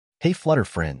Hey Flutter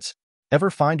friends,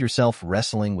 ever find yourself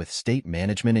wrestling with state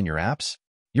management in your apps?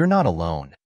 You're not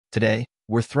alone. Today,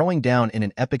 we're throwing down in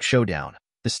an epic showdown,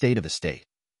 the state of the state.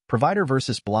 Provider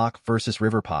versus Bloc versus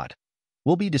Riverpod.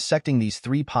 We'll be dissecting these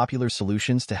three popular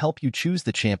solutions to help you choose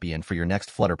the champion for your next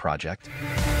Flutter project.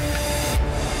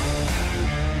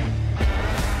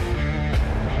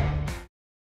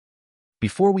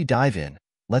 Before we dive in,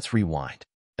 let's rewind.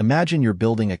 Imagine you're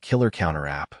building a killer counter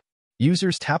app.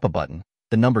 Users tap a button,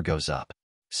 the number goes up.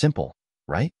 Simple,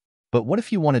 right? But what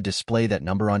if you want to display that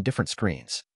number on different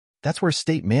screens? That's where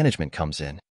state management comes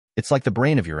in. It's like the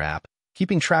brain of your app,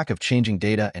 keeping track of changing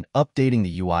data and updating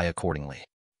the UI accordingly.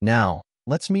 Now,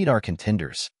 let's meet our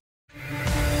contenders.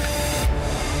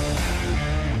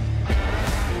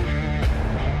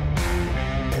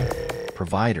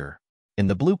 Provider. In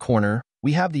the blue corner,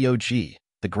 we have the OG,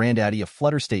 the granddaddy of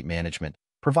Flutter state management,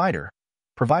 Provider.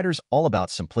 Provider's all about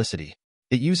simplicity.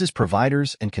 It uses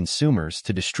providers and consumers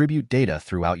to distribute data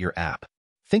throughout your app.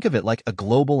 Think of it like a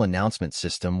global announcement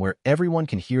system where everyone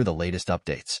can hear the latest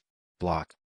updates.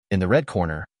 Bloc. In the red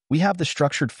corner, we have the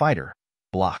structured fighter,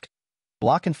 Bloc.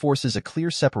 Bloc enforces a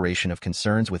clear separation of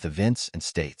concerns with events and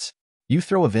states. You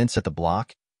throw events at the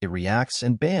block, it reacts,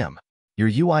 and bam, your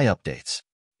UI updates.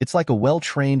 It's like a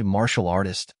well-trained martial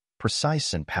artist,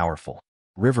 precise and powerful.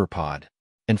 Riverpod.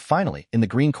 And finally, in the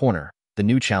green corner, the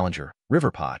new challenger,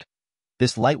 Riverpod.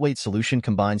 This lightweight solution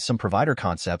combines some provider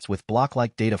concepts with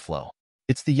Bloc-like data flow.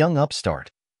 It's the young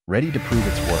upstart, ready to prove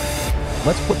its worth.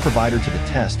 Let's put Provider to the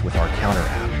test with our counter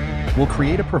app. We'll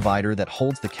create a provider that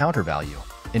holds the counter value,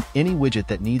 and any widget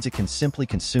that needs it can simply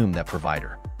consume that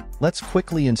provider. Let's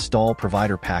quickly install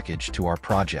Provider package to our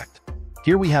project.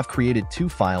 Here we have created two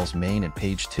files, main and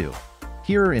page 2.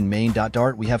 Here in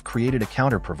main.dart we have created a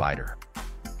counter provider.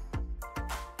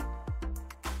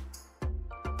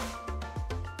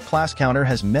 Class counter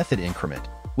has method increment,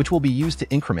 which will be used to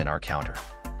increment our counter.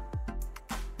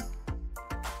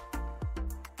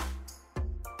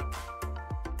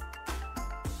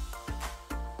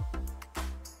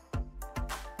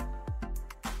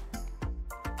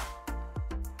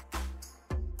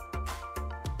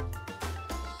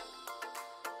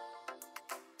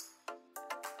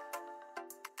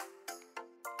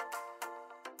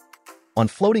 On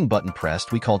floating button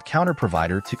pressed, we called counter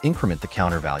provider to increment the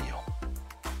counter value.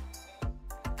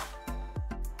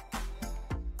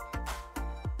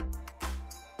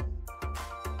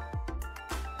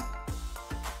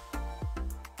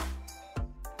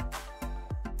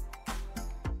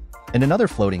 And another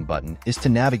floating button is to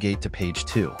navigate to page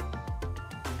 2.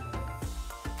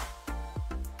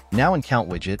 Now in count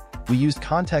widget, we used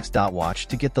context.watch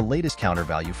to get the latest counter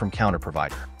value from counter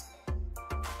provider.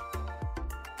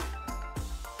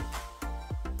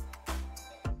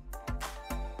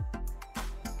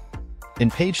 In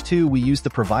page 2, we used the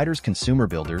provider's consumer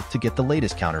builder to get the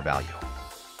latest counter value.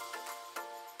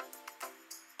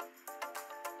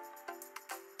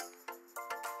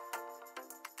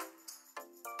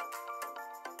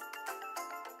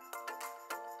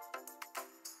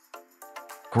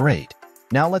 Great.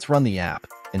 Now let's run the app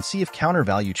and see if counter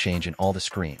value change in all the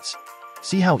screens.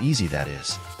 See how easy that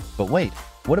is. But wait,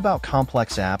 what about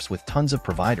complex apps with tons of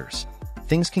providers?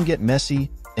 Things can get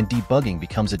messy and debugging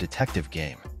becomes a detective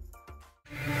game.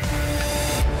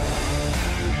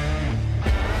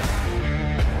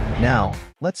 Now,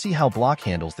 let's see how Bloc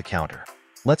handles the counter.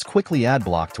 Let's quickly add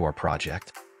Bloc to our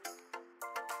project.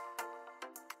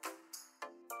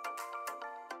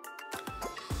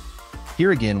 Here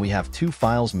again, we have two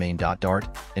files, main.dart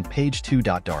and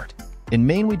page2.dart. In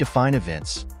main, we define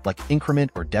events, like increment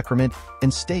or decrement,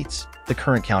 and states, the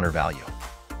current counter value.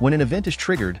 When an event is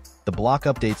triggered, the Bloc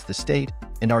updates the state,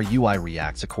 and our UI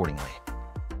reacts accordingly.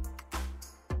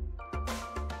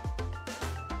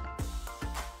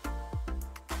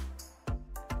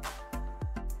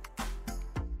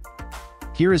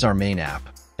 Here is our main app,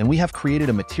 and we have created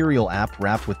a material app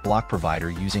wrapped with Bloc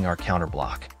provider using our counter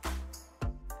Bloc.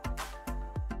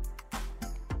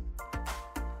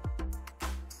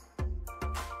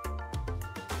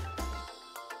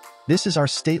 This is our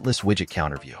stateless widget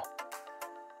counter view.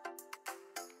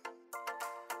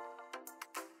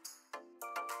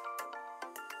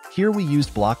 Here we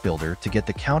used Bloc Builder to get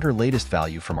the counter latest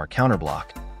value from our counter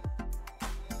Bloc.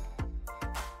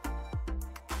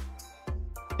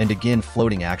 And again,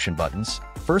 floating action buttons.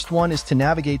 First one is to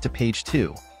navigate to page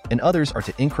 2, and others are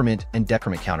to increment and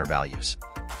decrement counter values.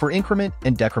 For increment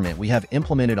and decrement, we have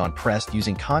implemented on pressed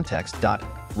using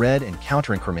context.read and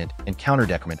counter increment and counter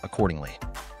decrement accordingly.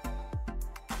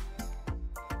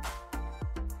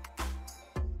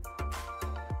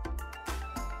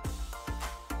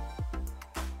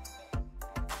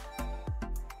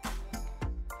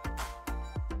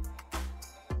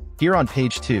 Here on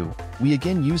page 2, we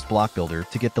again used Block Builder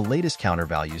to get the latest counter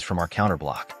values from our counter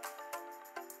block.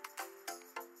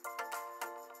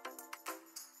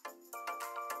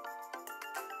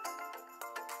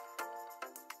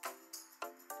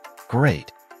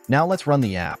 Great. Now let's run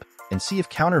the app and see if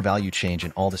counter value change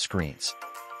in all the screens.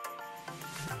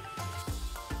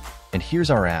 And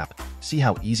here's our app. See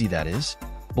how easy that is?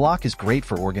 Bloc is great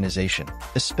for organization,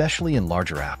 especially in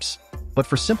larger apps. But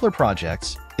for simpler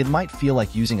projects, it might feel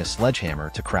like using a sledgehammer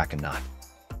to crack a nut.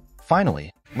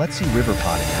 Finally, let's see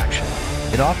Riverpod in action.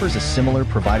 It offers a similar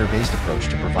provider-based approach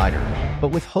to Provider, but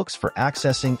with hooks for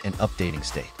accessing and updating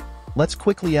state. Let's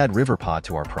quickly add Riverpod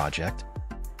to our project.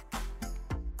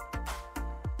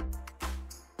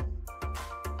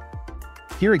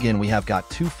 Here again we have got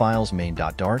two files,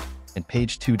 main.dart and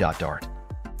page2.dart.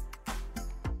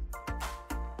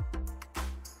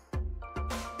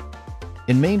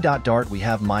 In main.dart we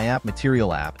have my app,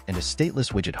 material app, and a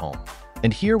stateless widget home.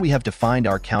 And here we have defined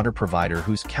our counter provider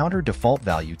whose counter default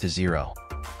value to 0.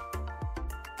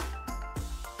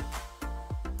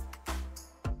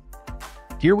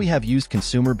 Here we have used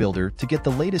consumer builder to get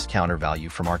the latest counter value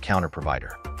from our counter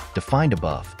provider, defined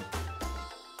above.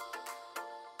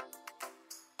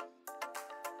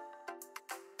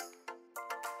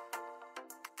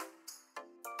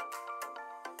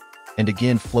 And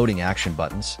again, floating action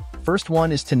buttons. First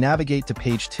one is to navigate to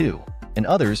page 2, and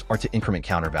others are to increment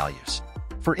counter values.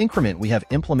 For increment, we have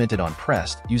implemented on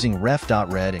pressed using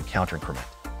ref.read and counter increment.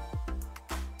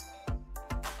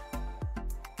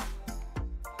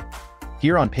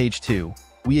 Here on page 2,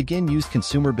 we again used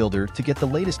consumer builder to get the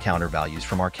latest counter values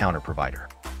from our counter provider.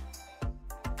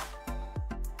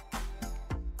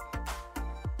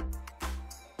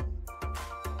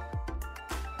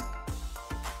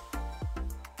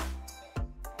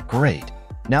 Great.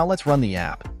 Now let's run the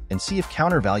app and see if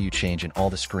counter value change in all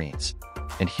the screens.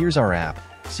 And here's our app.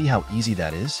 See how easy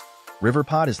that is?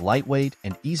 Riverpod is lightweight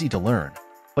and easy to learn,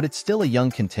 but it's still a young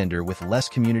contender with less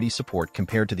community support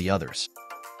compared to the others.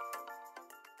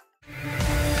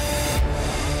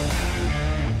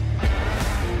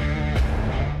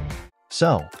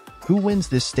 So, who wins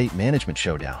this state management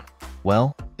showdown?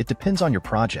 Well, it depends on your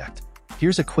project.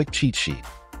 Here's a quick cheat sheet.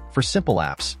 For simple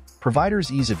apps,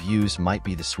 Provider's ease of use might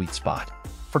be the sweet spot.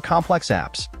 For complex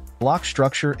apps, block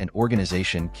structure and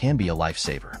organization can be a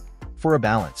lifesaver. For a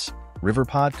balance,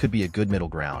 Riverpod could be a good middle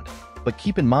ground, but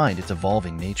keep in mind its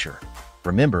evolving nature.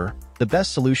 Remember, the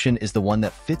best solution is the one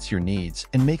that fits your needs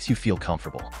and makes you feel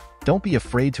comfortable. Don't be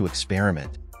afraid to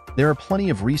experiment. There are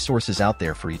plenty of resources out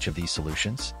there for each of these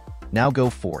solutions. Now go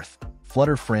forth,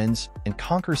 Flutter friends, and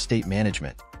conquer state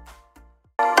management.